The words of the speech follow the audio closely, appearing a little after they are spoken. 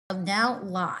Now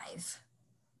live.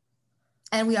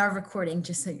 And we are recording,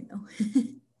 just so you know.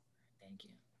 Thank you.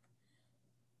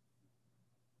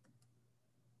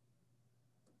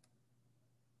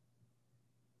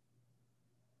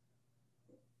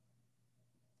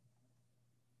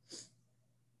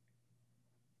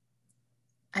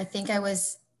 I think I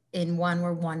was in one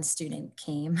where one student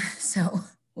came, so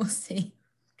we'll see.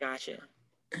 Gotcha.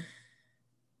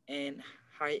 And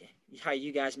how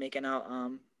you guys making out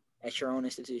at your own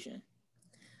institution?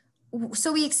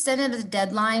 So we extended the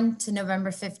deadline to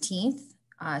November 15th.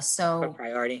 So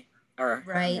priority. Or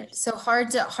right. So hard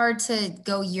to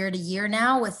go year to year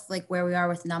now with like where we are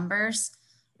with numbers.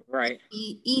 Right.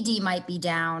 ED might be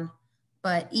down,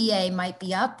 but EA might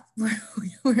be up.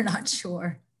 We're not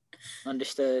sure.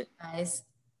 Understood. Guys.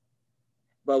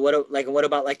 But what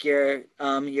about like your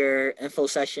info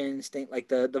sessions, think like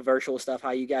the virtual stuff, how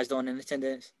you guys doing in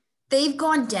attendance? They've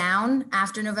gone down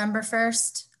after November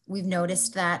 1st. We've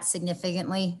noticed that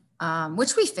significantly,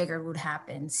 which we figured would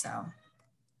happen. So,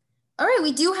 all right,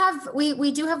 we do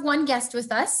have one guest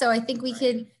with us, so I think we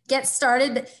could get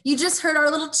started. You just heard our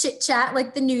little chit chat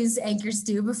like the news anchors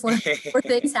do before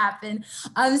things happen.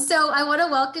 So I want to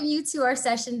welcome you to our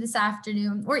session this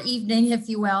afternoon or evening, if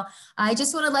you will. I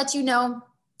just want to let you know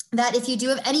that if you do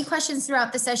have any questions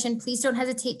throughout the session, please don't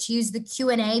hesitate to use the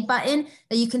Q&A button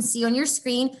that you can see on your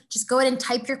screen. Just go ahead and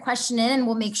type your question in and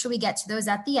we'll make sure we get to those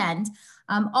at the end.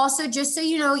 Also, just so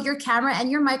you know, your camera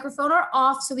and your microphone are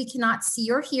off so we cannot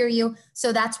see or hear you.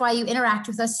 So that's why you interact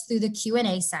with us through the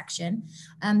Q&A section.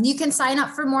 You can sign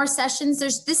up for more sessions.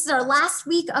 This is our last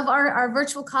week of our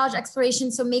virtual college exploration.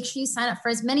 So make sure you sign up for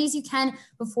as many as you can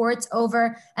before it's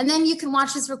over. And then you can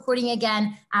watch this recording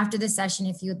again after the session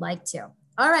if you'd like to.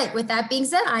 All right, with that being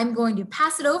said, I'm going to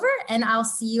pass it over and I'll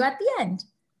see you at the end.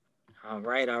 All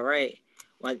right.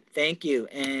 Well, thank you.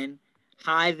 And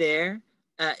hi there.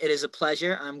 It is a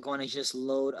pleasure. I'm going to just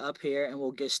load up here and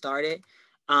we'll get started.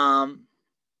 All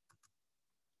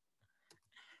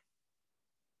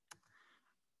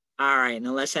right,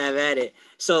 now let's have at it.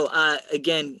 So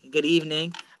again, good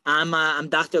evening. I'm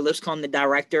Dr. Lipscomb, the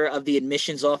director of the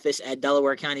admissions office at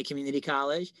Delaware County Community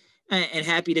College. And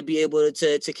happy to be able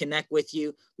to connect with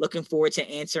you. Looking forward to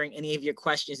answering any of your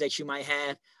questions that you might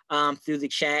have through the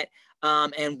chat.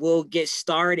 And we'll get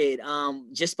started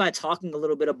just by talking a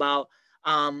little bit about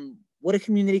what a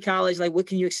community college, like what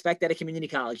can you expect at a community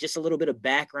college? Just a little bit of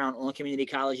background on community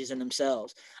colleges and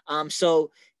themselves.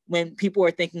 So when people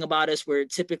are thinking about us, we're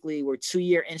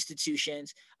 2-year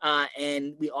institutions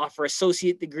and we offer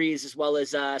associate degrees as well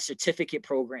as certificate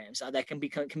programs that can be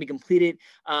completed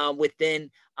within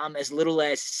as little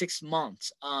as 6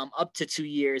 months, up to 2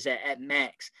 years at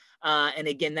max. And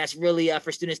again, that's really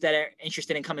for students that are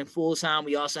interested in coming full time.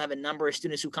 We also have a number of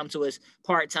students who come to us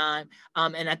part time.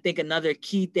 And I think another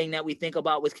key thing that we think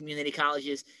about with community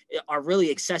colleges are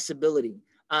really accessibility.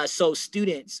 So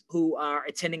students who are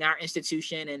attending our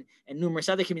institution and numerous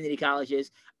other community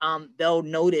colleges, they'll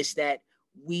notice that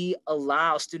we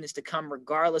allow students to come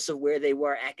regardless of where they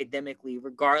were academically,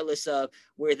 regardless of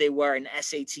where they were in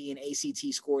SAT and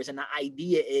ACT scores. And the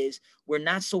idea is we're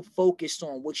not so focused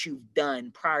on what you've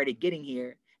done prior to getting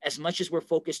here as much as we're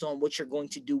focused on what you're going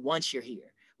to do once you're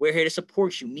here. We're here to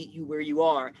support you, meet you where you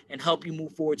are, and help you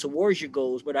move forward towards your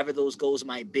goals, whatever those goals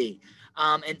might be.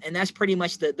 And that's pretty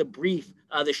much the brief,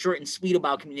 the short and sweet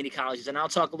about community colleges. And I'll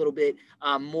talk a little bit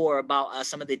more about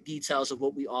some of the details of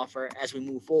what we offer as we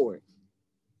move forward.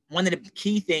 One of the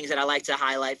key things that I like to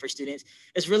highlight for students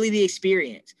is really the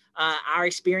experience. Our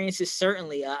experience is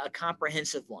certainly a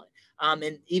comprehensive one.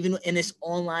 And even in this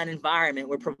online environment,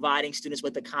 we're providing students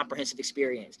with a comprehensive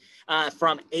experience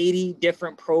from 80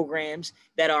 different programs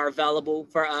that are available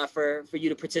for you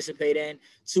to participate in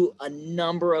to a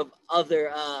number of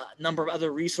other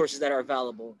resources that are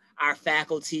available, our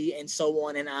faculty and so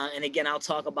on. And again, I'll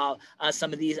talk about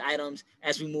some of these items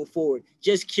as we move forward.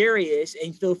 Just curious,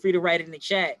 and feel free to write it in the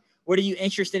chat. What are you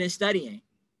interested in studying?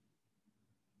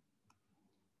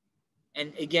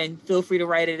 And again, feel free to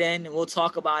write it in and we'll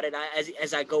talk about it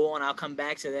as I go on. I'll come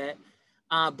back to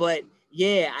that. But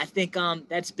yeah, I think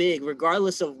that's big.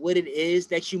 Regardless of what it is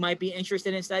that you might be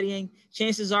interested in studying,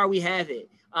 chances are we have it.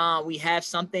 We have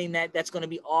something that's going to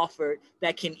be offered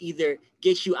that can either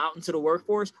get you out into the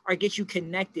workforce or get you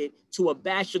connected to a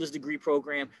bachelor's degree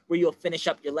program where you'll finish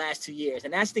up your last 2 years.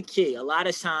 And that's the key. A lot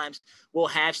of times we'll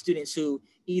have students who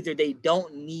either they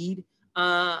don't need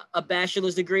a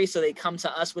bachelor's degree, so they come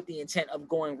to us with the intent of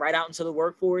going right out into the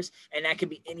workforce. And that could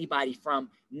be anybody from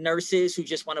nurses who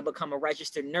just want to become a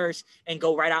registered nurse and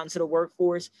go right out into the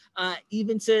workforce,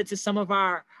 even to some of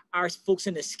our our folks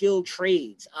in the skilled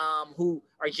trades who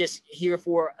are just here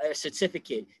for a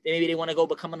certificate. Maybe they want to go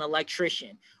become an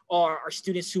electrician, or our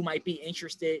students who might be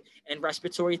interested in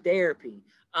respiratory therapy.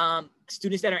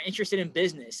 Students that are interested in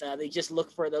business, they're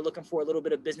looking for a little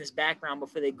bit of business background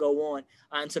before they go on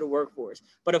into the workforce.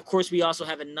 But of course, we also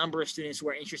have a number of students who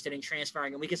are interested in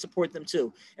transferring, and we can support them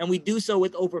too. And we do so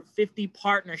with over 50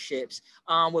 partnerships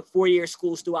with four-year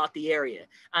schools throughout the area.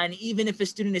 And even if a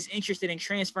student is interested in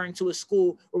transferring to a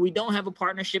school where we don't have a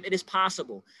partnership, it is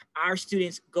possible. Our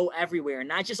students go everywhere,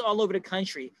 not just all over the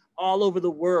country, all over the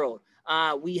world.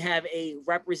 We have a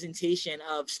representation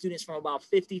of students from about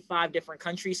 55 different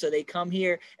countries. So they come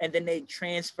here and then they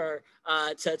transfer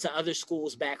to other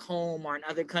schools back home or in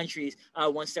other countries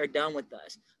once they're done with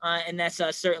us. And that's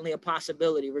certainly a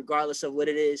possibility, regardless of what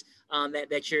it is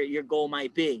that your goal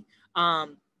might be.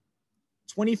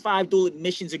 25 dual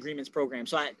admissions agreement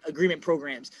programs.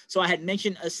 So I had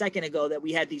mentioned a second ago that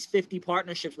we had these 50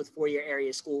 partnerships with four-year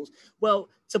area schools. Well,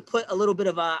 to put a little bit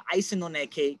of icing on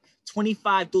that cake,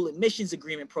 25 dual admissions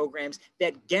agreement programs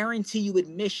that guarantee you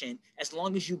admission as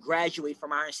long as you graduate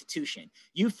from our institution.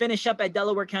 You finish up at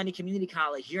Delaware County Community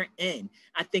College, you're in.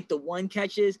 I think the one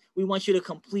catch is we want you to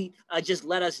complete, just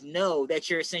let us know that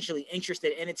you're essentially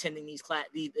interested in attending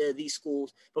these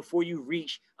schools before you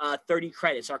reach 30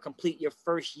 credits or complete your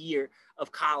first year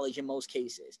of college in most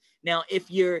cases. Now,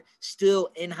 if you're still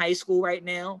in high school right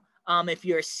now, if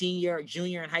you're a senior or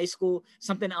junior in high school,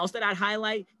 something else that I'd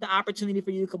highlight, the opportunity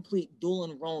for you to complete dual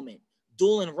enrollment.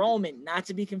 Dual enrollment, not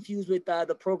to be confused with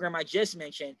the program I just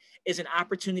mentioned, is an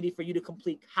opportunity for you to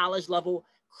complete college level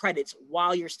credits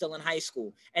while you're still in high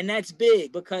school. And that's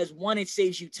big because one, it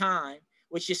saves you time,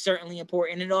 which is certainly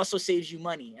important. And it also saves you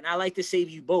money. And I like to save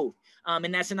you both.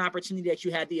 And that's an opportunity that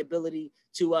you have the ability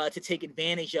to take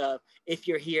advantage of if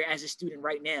you're here as a student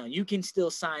right now. You can still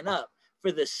sign up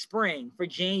for the spring, for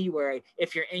January,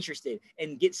 if you're interested,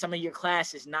 and get some of your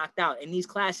classes knocked out. And these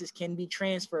classes can be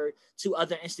transferred to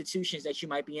other institutions that you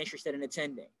might be interested in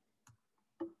attending.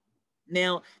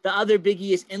 Now, the other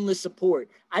biggie is endless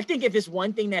support. I think if it's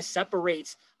one thing that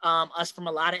separates us from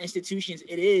a lot of institutions,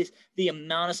 it is the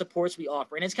amount of supports we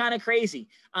offer. And it's kind of crazy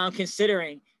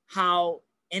considering how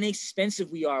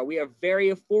inexpensive we are. We are very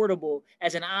affordable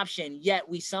as an option, yet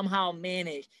we somehow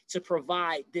manage to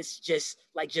provide this just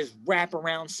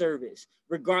wraparound service,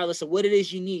 regardless of what it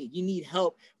is you need. You need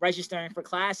help registering for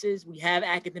classes. We have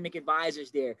academic advisors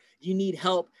there. You need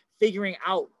help figuring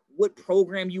out what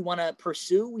program you want to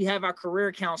pursue. We have our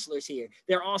career counselors here.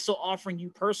 They're also offering you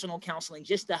personal counseling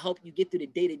just to help you get through the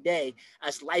day-to-day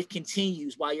as life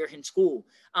continues while you're in school.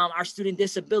 Our Student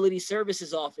Disability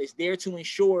Services Office, there to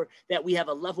ensure that we have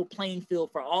a level playing field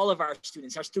for all of our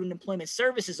students. Our Student Employment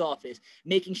Services Office,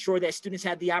 making sure that students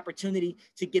have the opportunity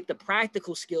to get the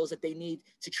practical skills that they need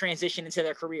to transition into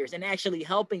their careers, and actually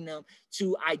helping them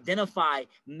to identify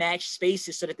matched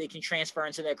spaces so that they can transfer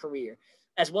into their career.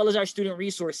 As well as our Student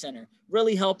Resource Center,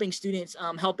 really helping students,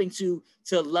 helping to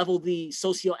level the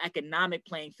socioeconomic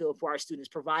playing field for our students,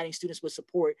 providing students with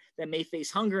support that may face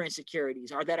hunger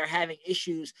insecurities or that are having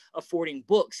issues affording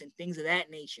books and things of that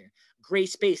nature. Great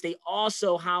space. They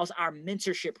also house our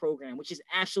mentorship program, which is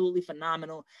absolutely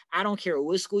phenomenal. I don't care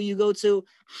what school you go to,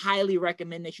 highly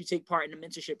recommend that you take part in the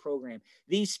mentorship program.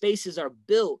 These spaces are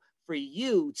built for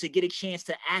you to get a chance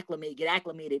to get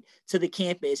acclimated to the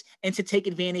campus and to take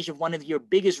advantage of one of your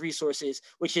biggest resources,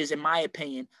 which is, in my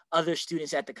opinion, other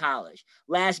students at the college.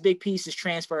 Last big piece is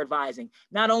transfer advising.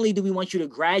 Not only do we want you to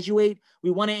graduate,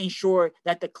 we want to ensure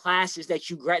that the classes that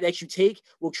you take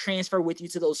will transfer with you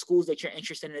to those schools that you're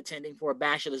interested in attending for a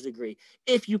bachelor's degree.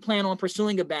 If you plan on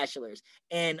pursuing a bachelor's,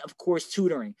 and of course,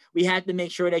 tutoring, we have to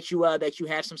make sure that you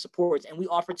have some supports, and we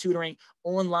offer tutoring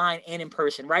online and in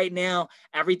person. Right now,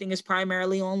 everything is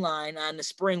primarily online. In the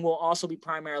spring, we'll also be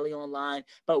primarily online.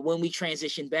 But when we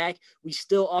transition back, we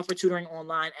still offer tutoring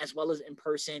online as well as in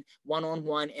person,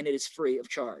 one-on-one, and it is free of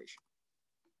charge.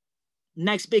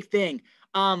 Next big thing,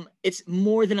 it's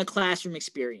more than a classroom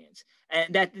experience.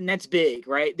 And that's big,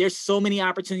 right? There's so many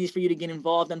opportunities for you to get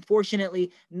involved.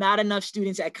 Unfortunately, not enough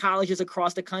students at colleges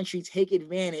across the country take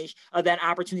advantage of that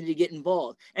opportunity to get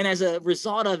involved. And as a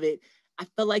result of it, I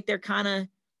feel like they're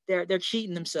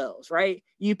cheating themselves, right?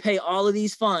 You pay all of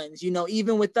these funds,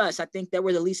 even with us, I think that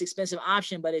we're the least expensive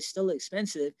option, but it's still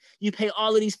expensive. You pay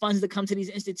all of these funds to come to these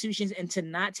institutions and to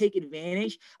not take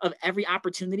advantage of every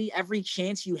opportunity, every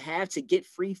chance you have to get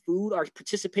free food or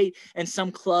participate in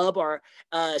some club or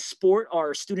sport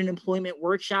or student employment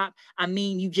workshop. I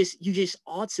mean, you just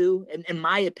ought to, in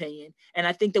my opinion. And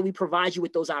I think that we provide you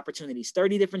with those opportunities.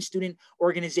 30 different student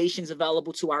organizations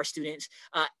available to our students,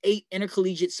 8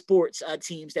 intercollegiate sports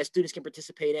teams programs that students can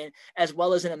participate in, as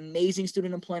well as an amazing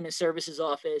student employment services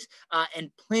office,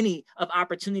 and plenty of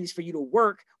opportunities for you to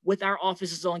work with our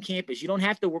offices on campus. You don't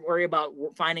have to worry about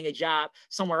finding a job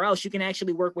somewhere else. You can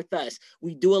actually work with us.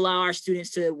 We do allow our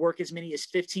students to work as many as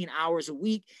 15 hours a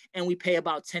week, and we pay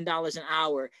about $10 an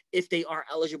hour if they are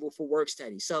eligible for work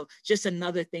study. So just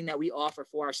another thing that we offer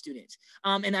for our students.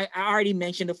 And I already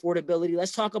mentioned affordability.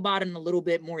 Let's talk about it in a little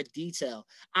bit more detail.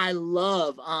 I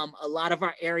love a lot of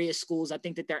our area schools. I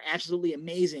think that they're absolutely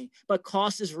amazing, but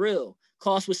cost is real.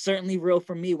 Cost was certainly real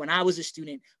for me when I was a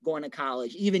student going to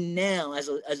college. Even now, as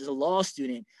a law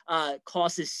student,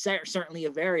 cost is certainly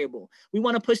a variable. We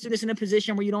want to put students in a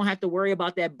position where you don't have to worry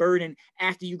about that burden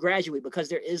after you graduate, because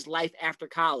there is life after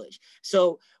college.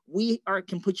 So we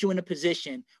can put you in a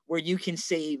position where you can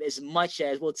save as much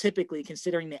as, well, typically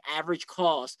considering the average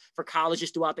cost for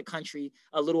colleges throughout the country,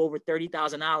 a little over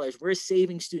 $30,000, we're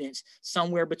saving students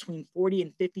somewhere between $40,000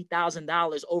 and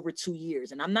 $50,000 over 2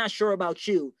 years. And I'm not sure about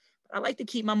you, I like to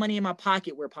keep my money in my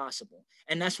pocket where possible.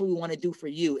 And that's what we want to do for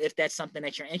you if that's something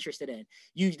that you're interested in.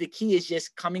 The key is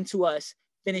just coming to us,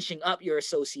 finishing up your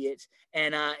associates,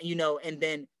 and and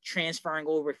then transferring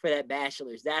over for that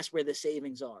bachelor's. That's where the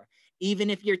savings are. Even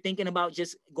if you're thinking about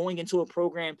just going into a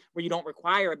program where you don't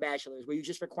require a bachelor's, where you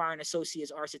just require an associate's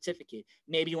or certificate,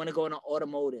 maybe you want to go into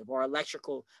automotive or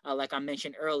electrical, like I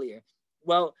mentioned earlier.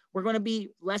 Well, we're going to be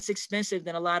less expensive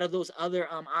than a lot of those other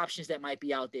options that might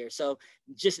be out there. So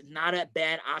just not a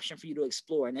bad option for you to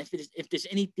explore. And if there's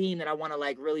any theme that I want to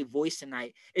like really voice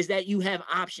tonight, is that you have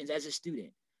options as a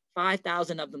student,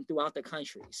 5,000 of them throughout the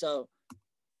country. So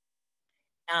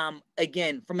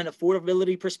again, from an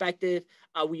affordability perspective,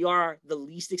 we are the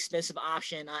least expensive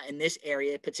option in this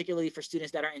area, particularly for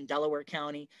students that are in Delaware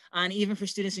County, and even for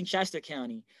students in Chester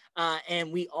County.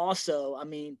 And we also,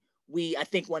 I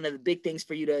think one of the big things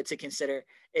for you to consider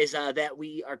is that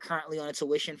we are currently on a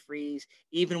tuition freeze.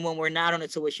 Even when we're not on a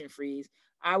tuition freeze,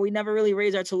 we never really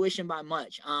raise our tuition by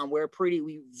much. We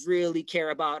really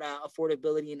care about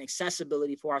affordability and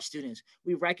accessibility for our students.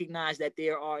 We recognize that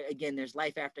there's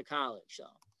life after college. So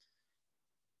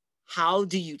how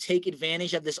do you take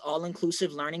advantage of this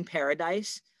all-inclusive learning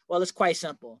paradise? Well, it's quite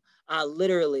simple.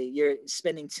 Literally, you're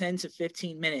spending 10 to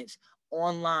 15 minutes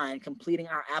online completing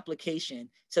our application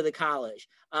to the college.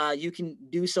 You can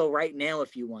do so right now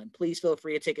if you want. Please feel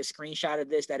free to take a screenshot of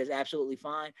this. That is absolutely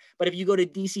fine. But if you go to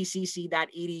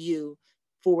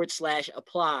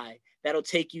dccc.edu/apply, that'll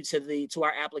take you to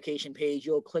our application page.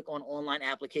 You'll click on online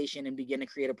application and begin to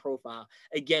create a profile.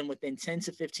 Again, within 10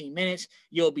 to 15 minutes,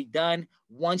 you'll be done.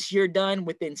 Once you're done,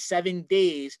 within 7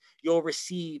 days, you'll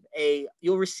receive an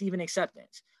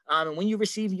acceptance. And when you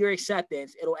receive your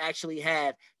acceptance, it'll actually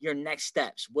have your next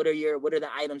steps. What are the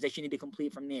items that you need to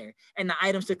complete from there? And the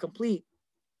items to complete,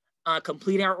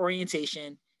 completing our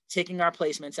orientation, taking our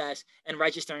placement test, and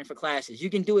registering for classes. You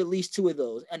can do at least 2 of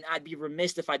those. And I'd be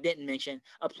remiss if I didn't mention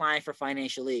applying for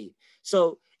financial aid.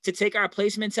 So to take our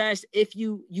placement test,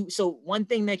 so one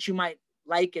thing that you might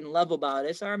like and love about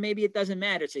us, or maybe it doesn't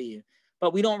matter to you,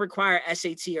 but we don't require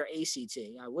SAT or ACT.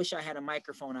 I wish I had a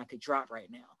microphone I could drop right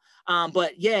now.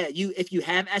 But yeah, if you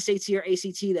have SAT or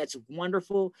ACT, that's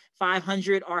wonderful.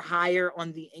 500 or higher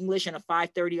on the English and a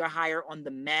 530 or higher on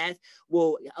the math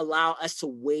will allow us to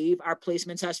waive our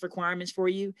placement test requirements for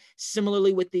you.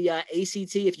 Similarly with the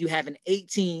ACT, if you have an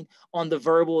 18 on the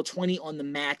verbal, 20 on the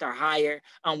math or higher,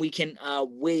 we can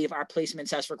waive our placement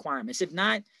test requirements. If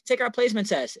not, take our placement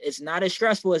test. It's not as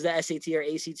stressful as the SAT or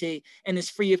ACT, and it's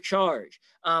free of charge.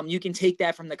 You can take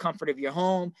that from the comfort of your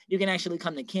home. You can actually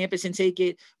come to campus and take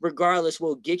it. Regardless,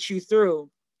 we'll get you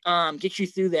through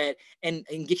that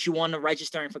and get you on to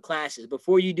registering for classes.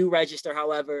 Before you do register,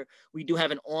 however, we do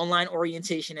have an online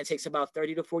orientation that takes about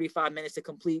 30 to 45 minutes to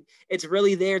complete. It's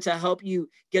really there to help you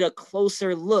get a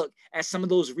closer look at some of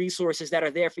those resources that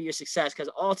are there for your success, because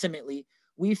ultimately,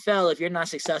 we fail if you're not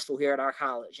successful here at our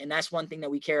college. And that's one thing that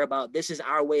we care about. This is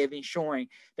our way of ensuring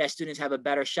that students have a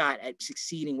better shot at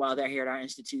succeeding while they're here at our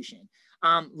institution.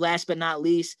 Last but not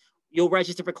least, you'll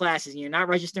register for classes, and you're not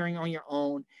registering on your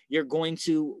own. You're going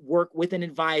to work with an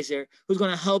advisor who's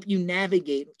going to help you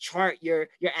chart your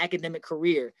academic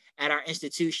career at our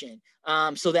institution.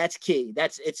 So that's key.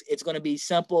 It's going to be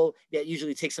simple. That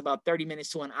usually takes about 30 minutes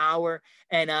to an hour.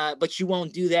 But you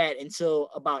won't do that until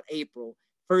about April.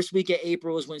 First week of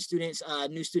April is when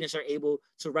new students are able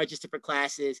to register for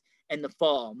classes in the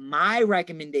fall. My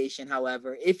recommendation,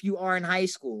 however, if you are in high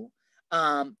school,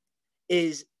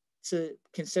 is to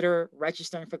consider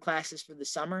registering for classes for the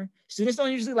summer. Students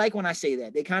don't usually like when I say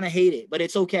that. They kind of hate it, but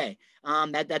it's okay.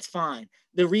 That's fine.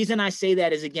 The reason I say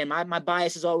that is, again, my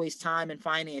bias is always time and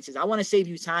finances. I want to save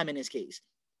you time in this case.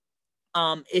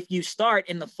 If you start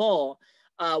in the fall,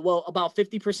 well, about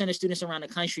 50% of students around the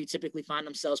country typically find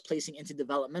themselves placing into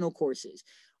developmental courses.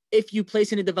 If you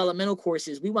place into developmental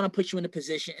courses, we want to put you in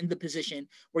the position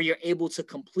where you're able to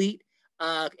complete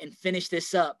and finish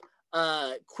this up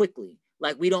quickly.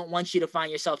 Like, we don't want you to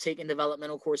find yourself taking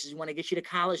developmental courses. We want to get you to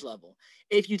college level.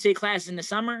 If you take classes in the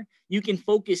summer, you can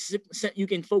focus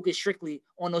strictly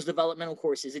on those developmental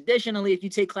courses. Additionally, if you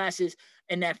take classes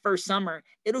in that first summer,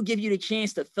 it'll give you the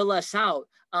chance to fill us out.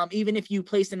 Even if you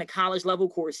placed in the college level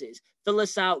courses, fill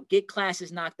us out, get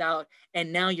classes knocked out,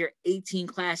 and now you're 18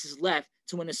 classes left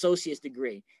to an associate's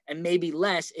degree, and maybe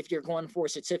less if you're going for a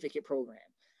certificate program.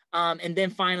 And then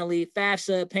finally,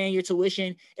 FAFSA, paying your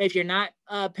tuition. If you're not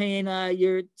paying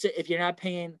your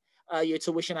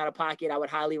tuition out of pocket, I would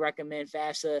highly recommend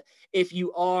FAFSA. If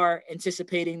you are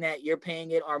anticipating that you're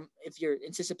paying it, or if you're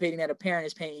anticipating that a parent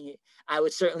is paying it, I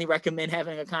would certainly recommend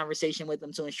having a conversation with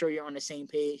them to ensure you're on the same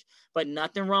page. But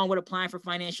nothing wrong with applying for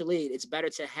financial aid. It's better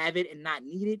to have it and not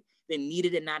need it than need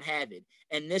it and not have it.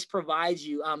 And this provides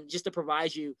you, just to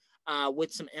provide you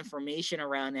with some information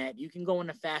around that. You can go on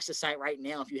the FAFSA site right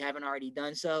now if you haven't already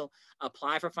done so.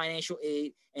 Apply for financial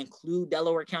aid, include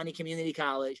Delaware County Community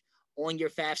College on your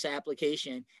FAFSA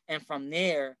application, and from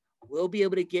there we'll be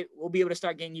able to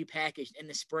start getting you packaged in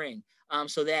the spring,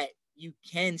 so that you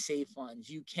can save funds.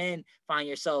 You can find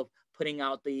yourself putting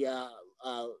out the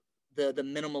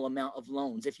minimal amount of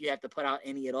loans, if you have to put out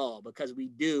any at all, because we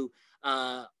do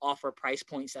offer price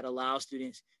points that allow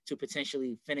students to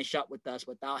potentially finish up with us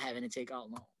without having to take out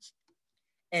loans.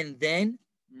 And then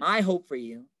my hope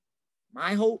is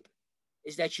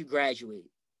that you graduate,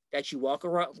 that you walk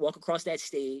across that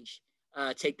stage,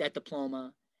 take that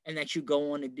diploma, and that you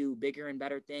go on to do bigger and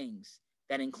better things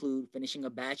that include finishing a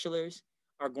bachelor's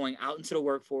or going out into the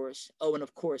workforce. Oh, and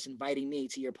of course, inviting me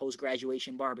to your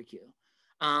post-graduation barbecue.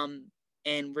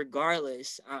 And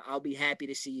regardless, I'll be happy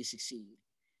to see you succeed.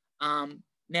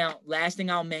 Now, last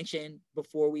thing I'll mention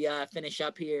before we finish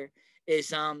up here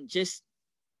is just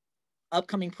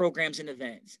upcoming programs and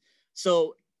events.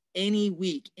 So any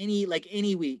week,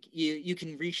 you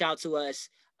can reach out to us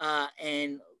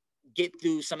and get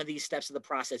through some of these steps of the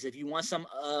process. If you want some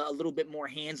a little bit more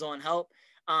hands-on help,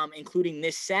 including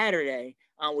this Saturday,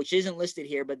 which isn't listed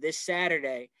here, but this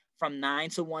Saturday from 9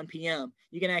 to 1 p.m.,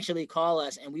 you can actually call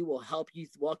us and we will help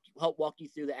walk you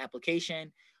through the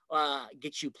application,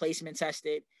 get you placement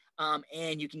tested,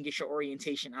 and you can get your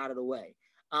orientation out of the way.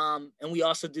 And we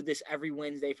also do this every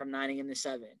Wednesday from 9 a.m. to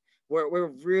 7. We're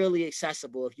really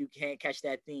accessible if you can't catch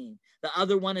that theme. The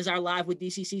other one is our Live with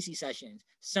DCCC sessions.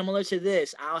 Similar to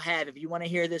this, if you want to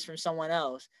hear this from someone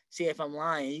else, see if I'm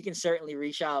lying, you can certainly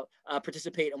reach out,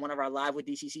 participate in one of our Live with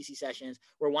DCCC sessions,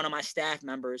 where one of my staff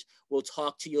members will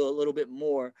talk to you a little bit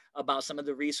more about some of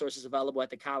the resources available at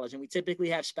the college. And we typically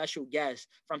have special guests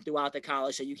from throughout the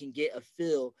college so you can get a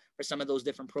feel for some of those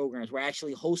different programs. We're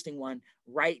actually hosting one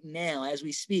right now as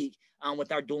we speak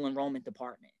with our dual enrollment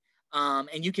department.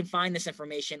 And you can find this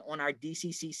information on our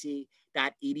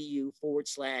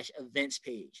dccc.edu/events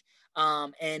page.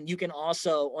 And you can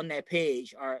also, on that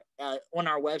page, on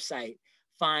our website,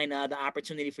 find the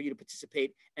opportunity for you to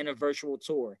participate in a virtual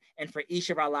tour. And for each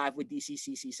of our Live with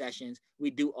DCCC sessions,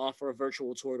 we do offer a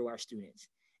virtual tour to our students.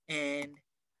 And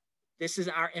this is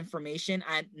our information,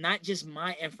 not just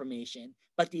my information,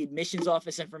 but the admissions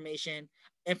office information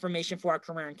for our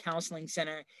Career and Counseling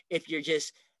Center. If you're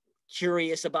just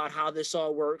curious about how this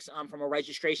all works from a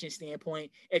registration standpoint,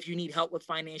 if you need help with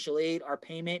financial aid or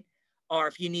payment, or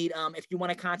if you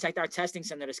want to contact our testing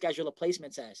center to schedule a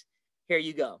placement test, here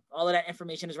you go. All of that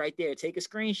information is right there. Take a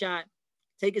screenshot.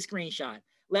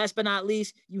 Last but not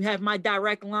least, you have my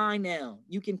direct line now.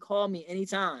 You can call me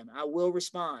anytime. I will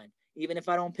respond. Even if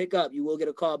I don't pick up, you will get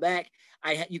a call back.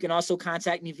 You can also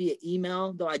contact me via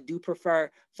email, though I do prefer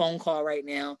phone call right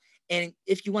now. And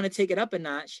if you want to take it up a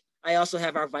notch, I also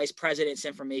have our vice president's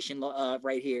information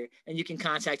right here, and you can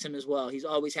contact him as well. He's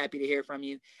always happy to hear from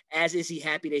you, as is he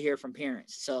happy to hear from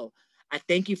parents. So I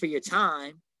thank you for your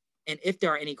time. And if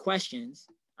there are any questions,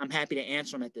 I'm happy to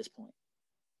answer them at this point.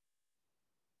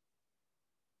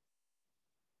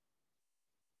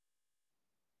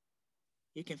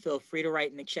 You can feel free to write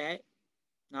in the chat,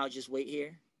 and I'll just wait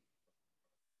here.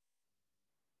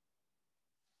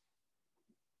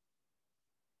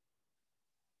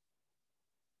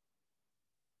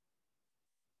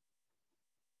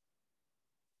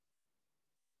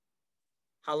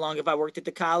 How long have I worked at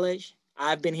the college?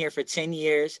 I've been here for 10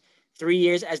 years, 3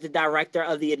 years as the director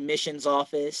of the admissions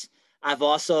office. I've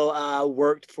also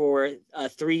worked for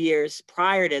 3 years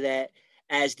prior to that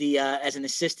as an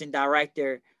assistant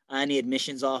director in the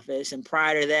admissions office. And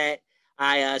prior to that,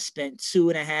 I spent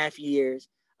 2.5 years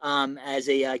as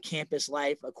a campus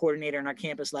life, a coordinator in our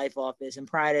campus life office. And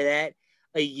prior to that,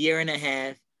 a year and a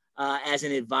half as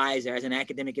an advisor, as an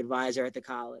academic advisor at the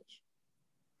college.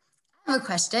 I have a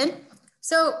question.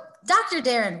 So, Dr.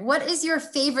 Darren, what is your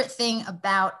favorite thing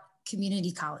about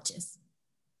community colleges?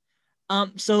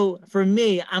 So for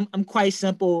me, I'm quite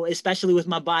simple, especially with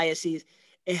my biases.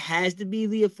 It has to be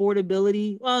the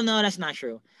affordability. Well, no, that's not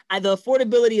true. The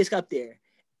affordability is up there.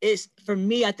 It's for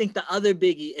me, I think the other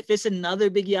biggie, if it's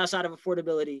another biggie outside of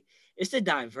affordability, it's the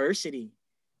diversity.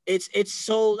 It's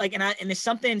so like, and it's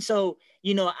something. So,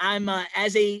 I'm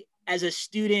as a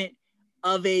student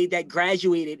of that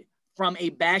graduated from a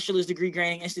bachelor's degree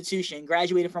granting institution,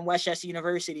 graduated from Westchester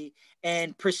University,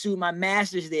 and pursued my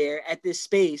master's there at this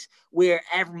space where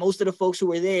most of the folks who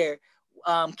were there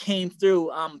came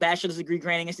through bachelor's degree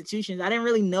granting institutions. I didn't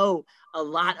really know a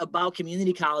lot about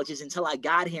community colleges until I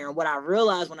got here. And what I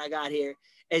realized when I got here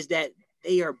is that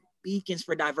they are beacons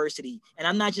for diversity. And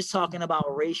I'm not just talking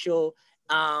about racial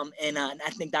and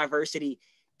ethnic diversity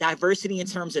in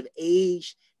terms of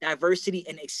age, diversity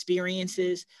in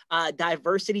experiences,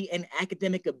 diversity in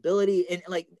academic ability. And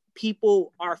like,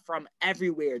 people are from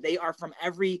everywhere. They are from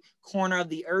every corner of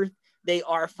the earth. They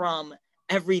are from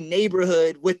every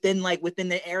neighborhood within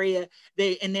the area.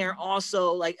 They're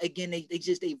also like, again,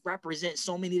 they represent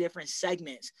so many different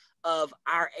segments of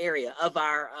our area, of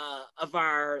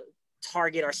our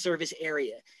target, our service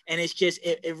area. And it's just,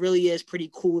 it really is pretty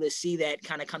cool to see that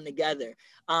kind of come together.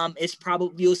 It's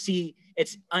probably, you'll see,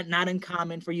 it's not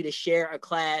uncommon for you to share a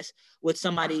class with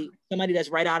somebody that's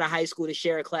right out of high school, to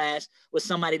share a class with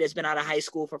somebody that's been out of high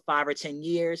school for 5 or 10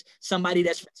 years, somebody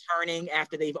that's returning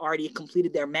after they've already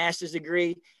completed their master's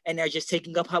degree and they're just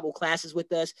taking up couple classes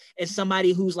with us, and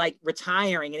somebody who's like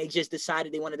retiring and they just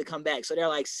decided they wanted to come back. So they're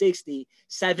like 60,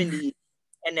 70,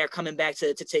 and they're coming back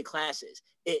to take classes.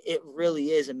 It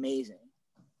really is amazing.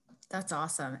 That's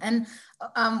awesome. And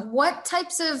what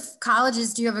types of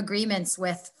colleges do you have agreements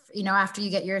with, after you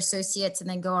get your associates and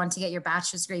then go on to get your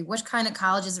bachelor's degree? Which kind of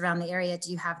colleges around the area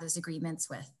do you have those agreements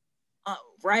with?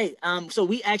 Right. So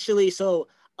we actually,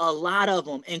 a lot of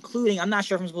them, including, I'm not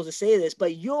sure if I'm supposed to say this,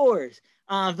 but yours,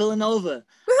 Villanova.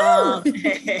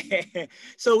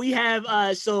 So we have,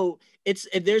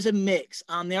 there's a mix.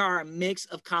 There are a mix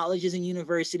of colleges and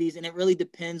universities, and it really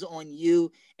depends on you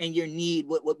and your need,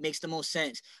 what makes the most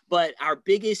sense. But our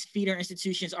biggest feeder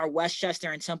institutions are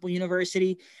Westchester and Temple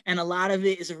University, and a lot of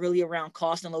it is really around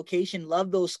cost and location.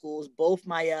 Love those schools. Both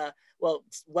my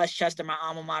Westchester, my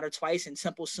alma mater twice, and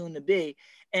Temple soon to be.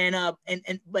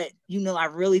 But I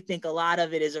really think a lot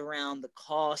of it is around the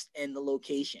cost and the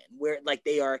location, where like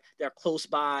they're close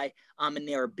by, and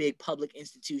they are big public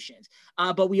institutions.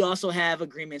 But we also have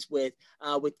agreements with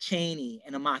Cheney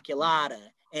and Immaculata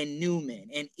and Newman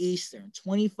and Eastern,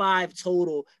 25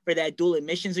 total for that dual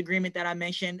admissions agreement that I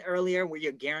mentioned earlier, where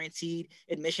you're guaranteed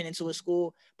admission into a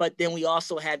school. But then we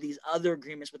also have these other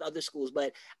agreements with other schools.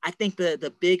 But I think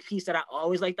the big piece that I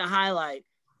always like to highlight,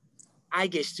 I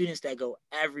get students that go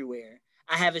everywhere.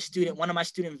 I have one of my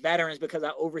student veterans, because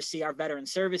I oversee our veteran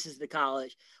services at the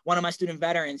college, one of my student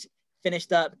veterans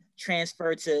finished up,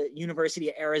 transferred to University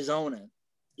of Arizona.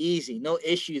 Easy, no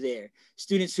issue there.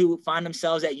 Students who find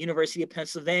themselves at University of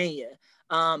Pennsylvania.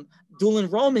 Dual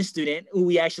enrollment student who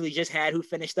we actually just had, who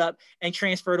finished up and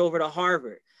transferred over to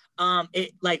Harvard.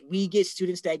 We get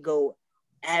students that go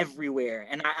everywhere,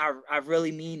 and I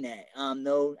really mean that.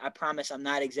 No, I promise I'm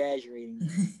not exaggerating.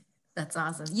 That's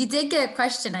awesome. You did get a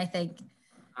question, I think.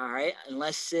 All right, and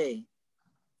let's see.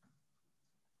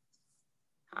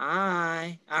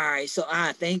 Hi. All right. So,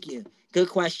 thank you. Good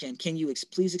question. Can you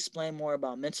please explain more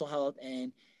about mental health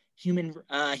and human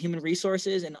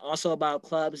resources, and also about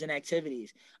clubs and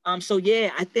activities? So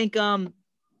yeah, I think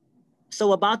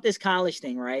so about this college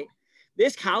thing, right?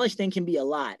 This college thing can be a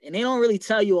lot, and they don't really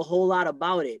tell you a whole lot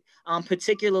about it,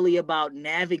 particularly about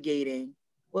navigating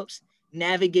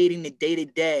the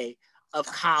day-to-day of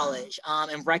college,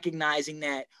 and recognizing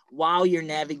that while you're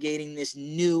navigating this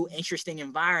new, interesting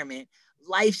environment,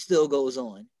 life still goes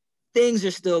on. Things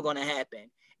are still going to happen.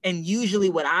 And usually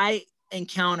what I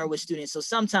encounter with students, so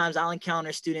sometimes I'll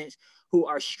encounter students who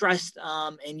are stressed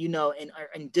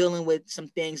and dealing with some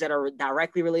things that are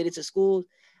directly related to school.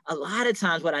 A lot of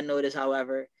times what I notice,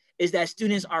 however, is that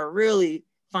students are really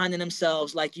finding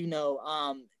themselves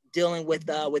dealing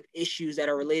with issues that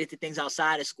are related to things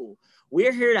outside of school.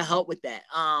 We're here to help with that.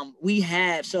 We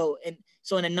have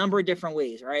in a number of different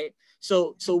ways, right?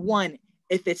 So one,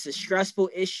 if it's a stressful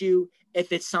issue,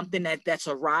 if it's something that's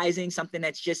arising, something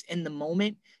that's just in the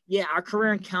moment, yeah, our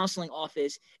career and counseling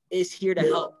office is here to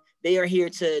help. They are here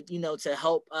to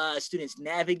help students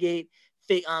navigate,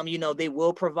 They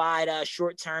will provide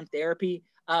short-term therapy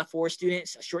for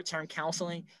students, short-term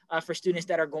counseling for students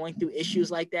that are going through issues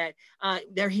like that.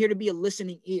 They're here to be a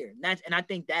listening ear. And I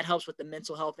think that helps with the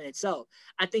mental health in itself.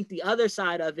 I think the other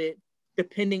side of it,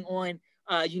 depending on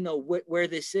where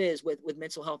this is with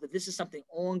mental health, if this is something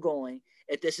ongoing,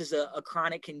 if this is a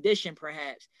chronic condition,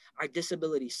 perhaps our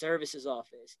disability services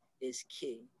office is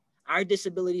key. Our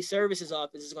disability services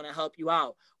office is going to help you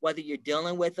out, whether you're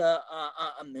dealing with a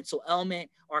mental ailment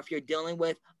or if you're dealing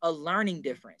with a learning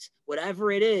difference.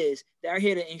 Whatever it is, they're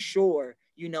here to ensure,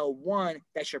 one,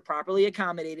 that you're properly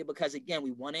accommodated, because again,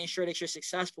 we want to ensure that you're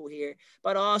successful here,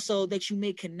 but also that you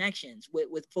make connections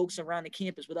with folks around the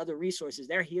campus, with other resources.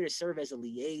 They're here to serve as a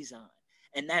liaison.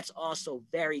 And that's also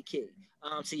very key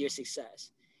to your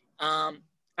success.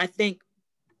 I think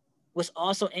what's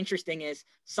also interesting is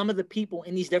some of the people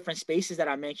in these different spaces that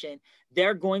I mentioned,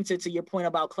 they're going to your point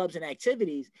about clubs and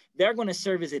activities, they're going to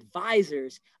serve as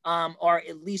advisors or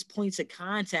at least points of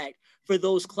contact for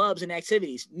those clubs and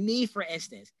activities. Me, for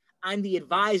instance, I'm the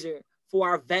advisor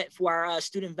for our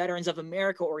Student Veterans of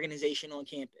America organization on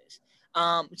campus.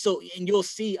 And you'll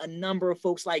see a number of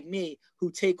folks like me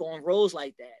who take on roles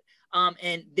like that.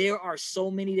 And there are so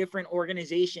many different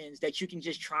organizations that you can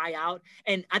just try out.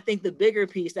 And I think the bigger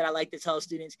piece that I like to tell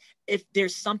students, if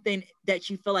there's something that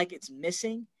you feel like it's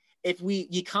missing, if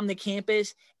you come to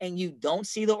campus and you don't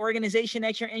see the organization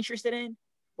that you're interested in,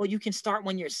 well, you can start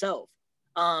one yourself.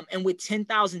 And with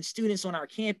 10,000 students on our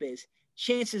campus,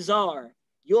 chances are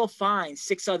you'll find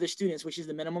 6 other students, which is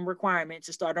the minimum requirement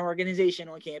to start an organization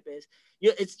on campus.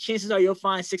 Chances are you'll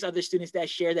find 6 other students that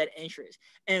share that interest.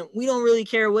 And we don't really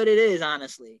care what it is,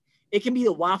 honestly. It can be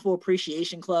the Waffle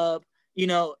Appreciation Club.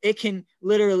 It can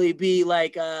literally be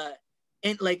like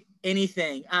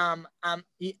anything. I'm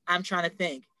trying to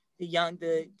think.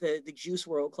 The Juice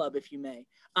World Club, if you may.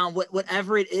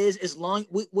 Whatever it is, as long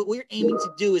what we're aiming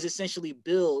to do is essentially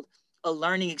build a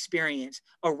learning experience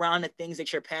around the things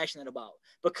that you're passionate about,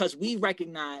 because we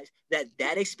recognize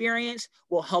that experience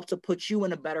will help to put you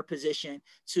in a better position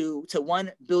to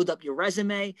one, build up your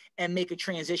resume and make a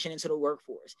transition into the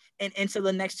workforce and into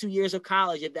the next 2 years of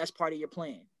college, if that's part of your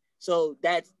plan. So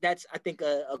that's I think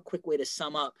a quick way to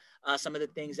sum up some of the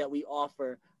things that we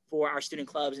offer for our student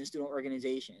clubs and student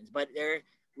organizations. But there are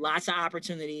lots of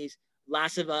opportunities,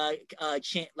 lots of a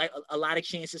lot of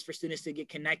chances for students to get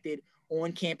connected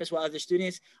on campus with other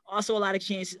students. Also, a lot of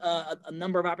chances, a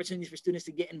number of opportunities for students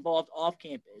to get involved off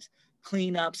campus,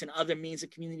 cleanups and other means of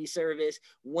community service.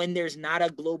 When there's not a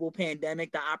global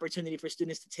pandemic, the opportunity for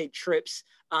students to take trips,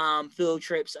 field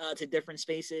trips to different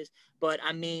spaces. But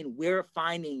I mean, we're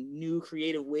finding new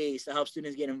creative ways to help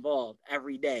students get involved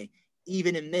every day,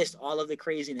 even amidst all of the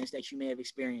craziness that you may have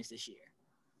experienced this year.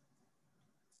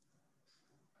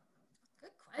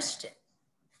 Good question.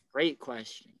 Great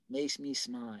question. Makes me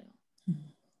smile.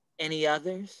 Any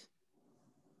others?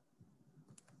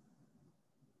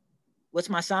 What's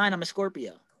my sign? I'm a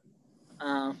Scorpio.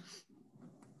 So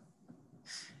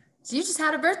you just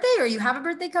had a birthday, or you have a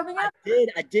birthday coming up?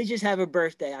 I did just have a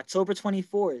birthday, October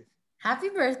 24th. Happy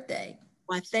birthday.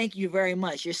 Well, thank you very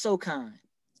much. You're so kind.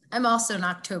 I'm also an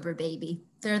October baby.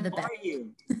 They're the best. Are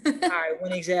you? All right,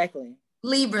 when exactly?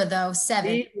 Libra, though,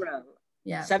 7th. Libra.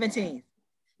 Yeah. 17th.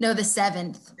 No, the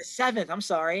 7th. The 7th, I'm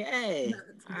sorry. Hey,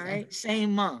 no, all right,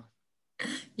 same month.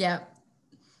 Yeah.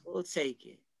 We'll take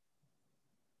it.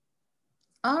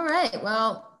 All right,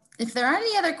 well, if there aren't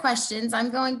any other questions, I'm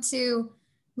going to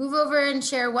move over and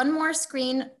share one more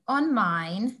screen on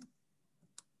mine,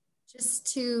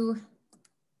 just to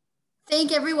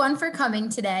thank everyone for coming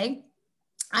today.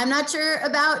 I'm not sure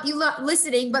about you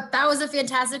listening, but that was a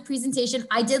fantastic presentation.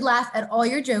 I did laugh at all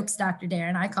your jokes, Dr.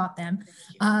 Darren. I caught them.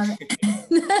 I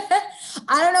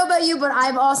don't know about you, but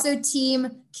I'm also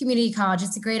team community college.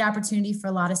 It's a great opportunity for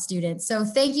a lot of students. So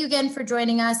thank you again for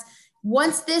joining us.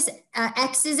 Once this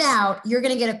X is out, you're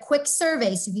going to get a quick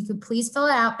survey. So if you could please fill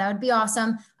it out, that would be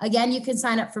awesome. Again, you can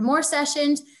sign up for more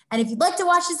sessions. And if you'd like to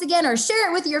watch this again or share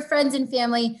it with your friends and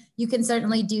family, you can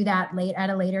certainly do that at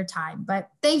a later time. But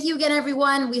thank you again,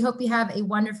 everyone. We hope you have a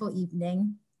wonderful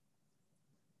evening.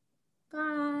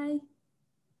 Bye.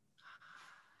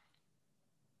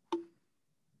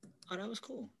 Oh, that was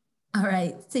cool. All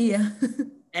right. See ya.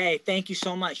 Hey, thank you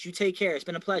so much. You take care. It's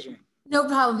been a pleasure. No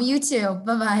problem. You too.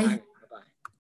 Bye-bye.